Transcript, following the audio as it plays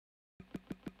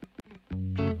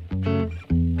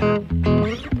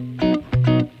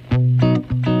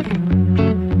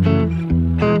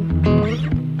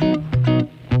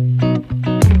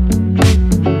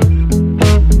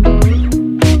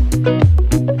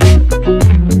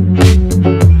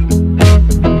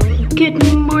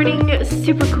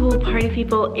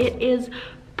Well, it is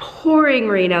pouring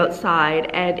rain outside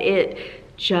and it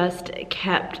just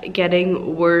kept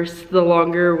getting worse the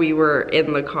longer we were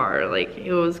in the car. Like,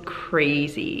 it was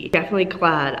crazy. Definitely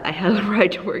glad I had a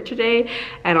ride to work today,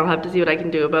 and I'll have to see what I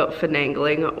can do about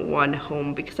finagling one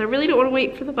home because I really don't want to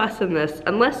wait for the bus in this,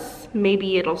 unless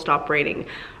maybe it'll stop raining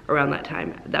around that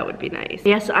time. That would be nice.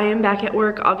 Yes, I am back at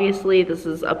work. Obviously, this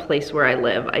is a place where I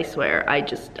live. I swear, I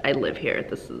live here.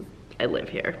 I live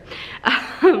here.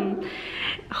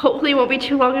 Hopefully it won't be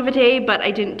too long of a day, but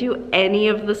I didn't do any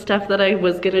of the stuff that I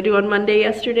was gonna do on Monday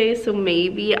yesterday, so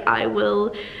maybe I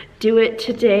will do it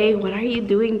today. What are you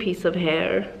doing, piece of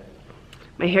hair?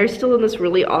 My hair's still in this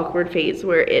really awkward phase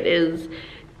where it is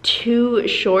too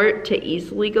short to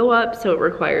easily go up, so it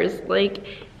requires like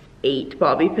 8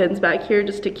 bobby pins back here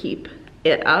just to keep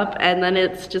it up, and then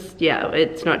it's just, yeah,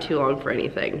 it's not too long for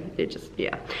anything. It just,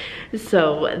 yeah.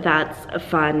 So that's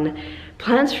fun.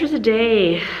 Plans for the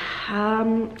day,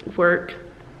 work,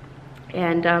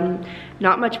 and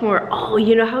not much more. Oh,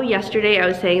 you know how yesterday I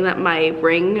was saying that my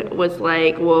ring was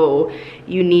like, whoa,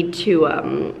 you need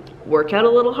to work out a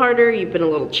little harder, you've been a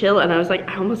little chill, and I was like,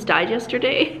 I almost died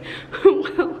yesterday.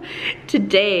 Well,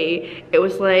 today it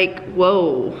was like,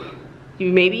 whoa,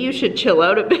 maybe you should chill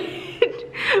out a bit.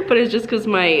 But it's just because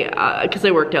because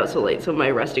I worked out so late, so my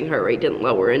resting heart rate didn't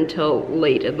lower until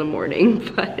late in the morning.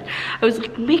 But I was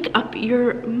like, make up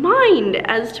your mind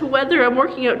as to whether I'm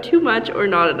working out too much or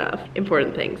not enough.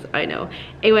 Important things, I know.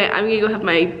 Anyway, I'm gonna go have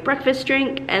my breakfast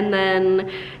drink and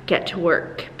then get to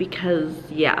work because,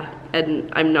 yeah, and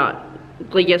I'm not,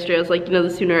 like yesterday I was like, you know, the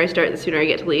sooner I start, the sooner I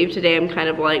get to leave. Today I'm kind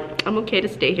of like, I'm okay to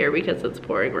stay here because it's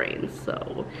pouring rain,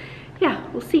 so yeah,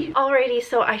 we'll see. Alrighty,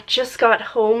 so I just got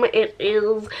home. It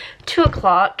is 2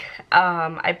 o'clock.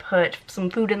 I put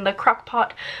some food in the crock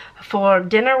pot for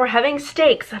dinner. We're having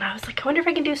steaks, and I was like, I wonder if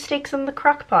I can do steaks in the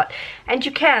crock pot. And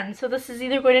you can, so this is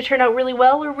either going to turn out really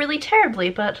well or really terribly,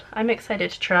 but I'm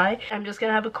excited to try. I'm just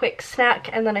gonna have a quick snack,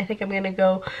 and then I think I'm gonna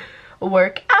go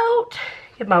work out.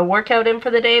 Get my workout in for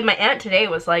the day. My aunt today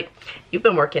was like, you've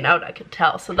been working out, I could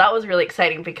tell. So that was really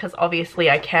exciting because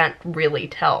obviously I can't really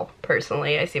tell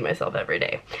personally. I see myself every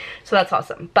day. So that's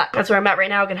awesome. But that's where I'm at right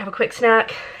now. I'm gonna have a quick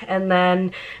snack and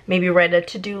then maybe write a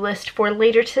to-do list for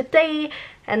later today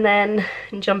and then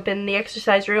jump in the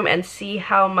exercise room and see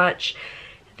how much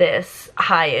this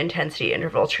high intensity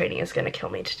interval training is gonna kill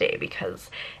me today because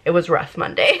it was rough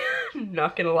Monday.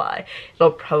 Not gonna lie,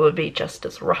 it'll probably be just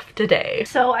as rough today.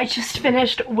 So I just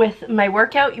finished with my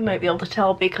workout. You might be able to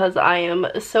tell because I am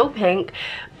so pink,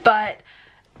 but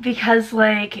because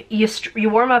like you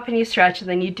warm up and you stretch and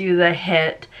then you do the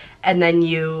HIIT and then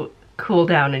you cool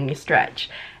down and you stretch.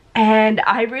 And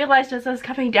I realized as I was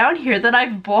coming down here that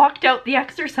I've blocked out the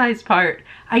exercise part.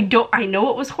 I know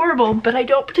it was horrible, but I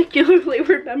don't particularly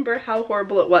remember how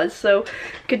horrible it was. So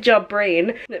good job,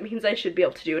 brain. That means I should be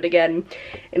able to do it again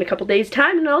in a couple days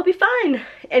time and I'll be fine.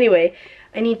 Anyway,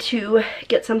 I need to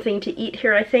get something to eat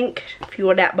here, I think,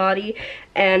 fuel that body,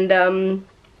 and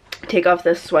take off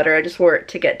this sweater. I just wore it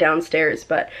to get downstairs,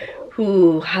 but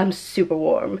ooh, I'm super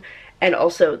warm. And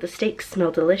also, the steaks smell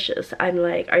delicious. I'm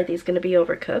like, are these gonna be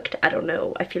overcooked? I don't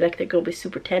know. I feel like they're gonna be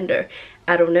super tender.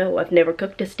 I don't know. I've never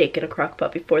cooked a steak in a crock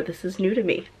pot before. This is new to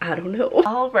me. I don't know.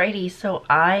 Alrighty, so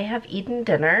I have eaten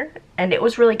dinner, and it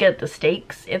was really good. The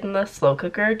steaks in the slow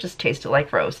cooker just tasted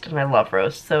like roast, and I love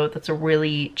roast, so that's a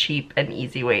really cheap and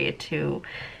easy way to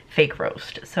fake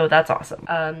roast, so that's awesome.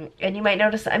 And you might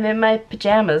notice I'm in my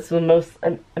pajamas. Well,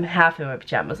 I'm half in my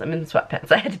pajamas. I'm in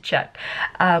sweatpants. I had to check.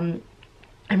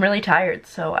 I'm really tired,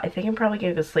 so I think I'm probably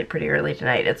gonna go sleep pretty early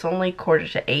tonight. It's only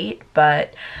 7:45,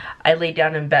 but I laid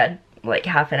down in bed like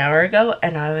half an hour ago,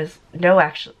 and I was, no,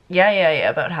 actually, yeah,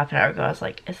 about half an hour ago, I was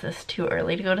like, is this too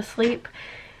early to go to sleep?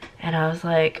 And I was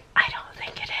like, I don't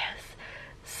think it is.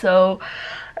 So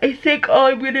I think all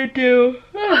I'm gonna do,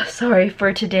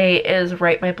 for today is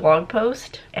write my blog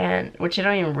post, and which I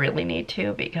don't even really need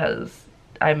to because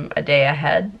I'm a day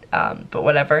ahead, but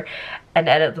whatever, and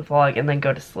edit the vlog and then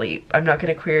go to sleep. I'm not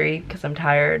gonna query because I'm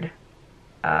tired.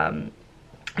 I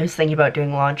was thinking about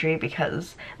doing laundry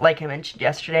because, like I mentioned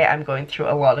yesterday, I'm going through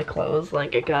a lot of clothes.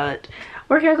 Like, I got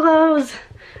workout clothes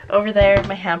over there.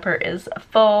 My hamper is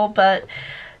full, but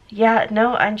yeah,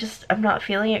 no, I'm not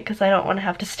feeling it because I don't want to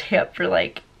have to stay up for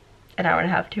like an hour and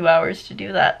a half, 2 hours to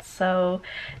do that. So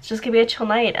it's just gonna be a chill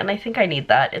night, and I think I need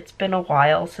that. It's been a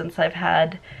while since I've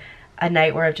had a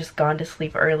night where I've just gone to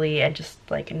sleep early and just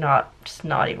like not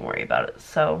even worry about it.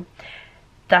 So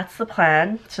that's the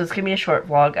plan. So it's gonna be a short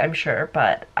vlog, I'm sure,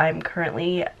 but I'm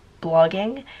currently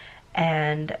blogging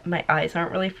and my eyes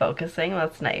aren't really focusing.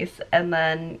 That's nice. And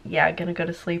then, yeah, gonna go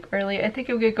to sleep early. I think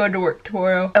I'm gonna go to work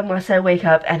tomorrow unless I wake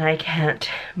up and I can't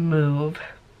move,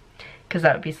 because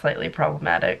that would be slightly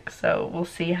problematic. So we'll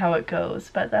see how it goes,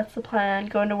 but that's the plan.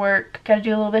 Going to work, gotta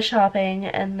do a little bit of shopping,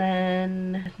 and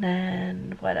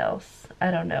then what else?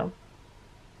 I don't know.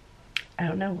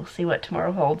 We'll see what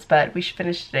tomorrow holds, but we should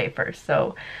finish today first.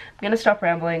 So I'm gonna stop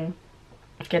rambling,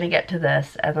 gonna get to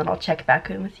this, and then I'll check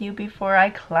back in with you before I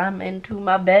climb into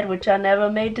my bed, which I never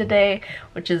made today,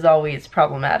 which is always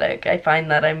problematic. I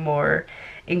find that I'm more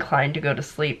inclined to go to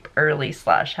sleep early /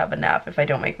 have a nap if I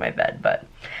don't make my bed, but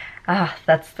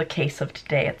that's the case of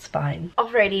today. It's fine.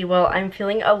 Alrighty, well, I'm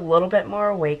feeling a little bit more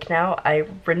awake now. I've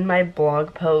written my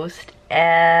blog post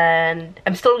and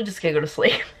I'm still just gonna go to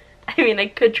sleep. I mean, I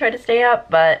could try to stay up,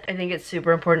 but I think it's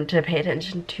super important to pay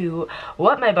attention to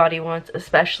what my body wants,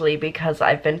 especially because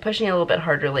I've been pushing a little bit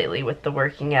harder lately with the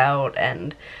working out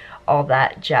and all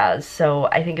that jazz. So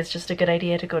I think it's just a good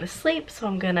idea to go to sleep. So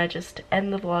I'm gonna just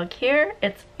end the vlog here.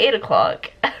 It's 8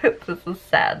 o'clock. This is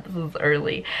sad. This is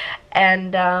early.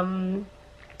 And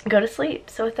go to sleep.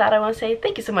 So with that, I want to say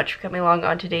thank you so much for coming along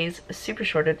on today's super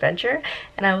short adventure.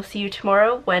 And I will see you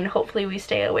tomorrow when hopefully we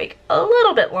stay awake a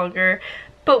little bit longer,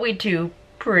 but we do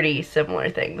pretty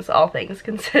similar things, all things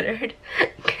considered.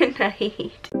 Good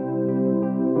night.